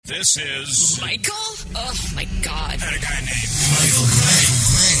This is Michael? Oh my God. And a guy named Michael Gray.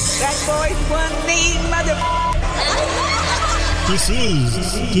 That boy's one mean mother.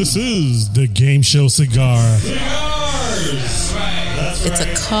 This is the game show Cigar. It's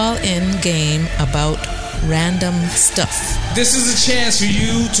a call-in game about random stuff. This is a chance for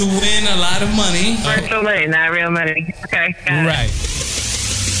you to win a lot of money. Virtual money, not real money. Okay. Right.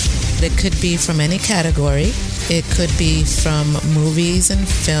 It could be from any category. It could be from movies and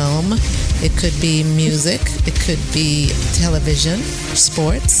film. It could be music. It could be television,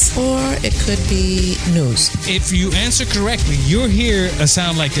 sports, or it could be news. If you answer correctly, you'll hear a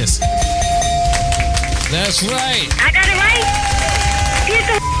sound like this. That's right. I got it right? Get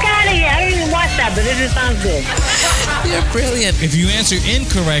the out of here. I didn't even watch that, but it just sounds good. You're brilliant. If you answer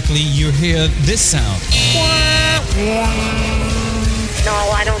incorrectly, you'll hear this sound. No,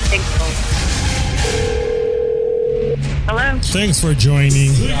 I don't think so. Hello? Thanks for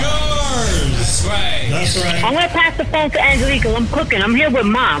joining. Cigars. Right. That's right. I'm going to pass the phone to Angelica. I'm cooking. I'm here with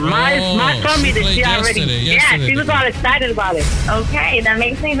Mom. Ma told me that she already... Yesterday. She was all excited about it. Okay, that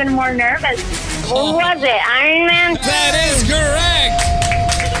makes me even more nervous. Who was it? Iron Man? That is correct.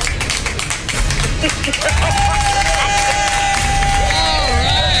 All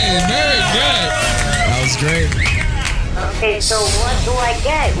right. Very good. That was great. Okay, so what do I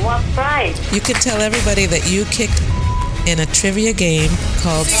get? What prize? You can tell everybody that you kicked in a trivia game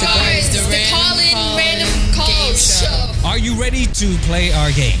called CIGARS. The call-in random call show. Are you ready to play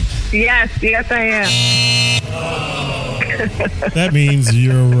our game? Yes, I am. That means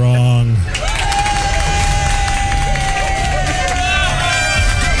you're wrong.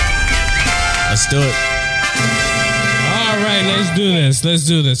 Let's do it. All right, let's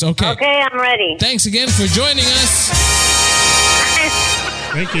do this. Okay. Okay, I'm ready. Thanks again for joining us.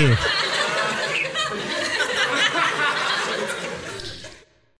 Thank you.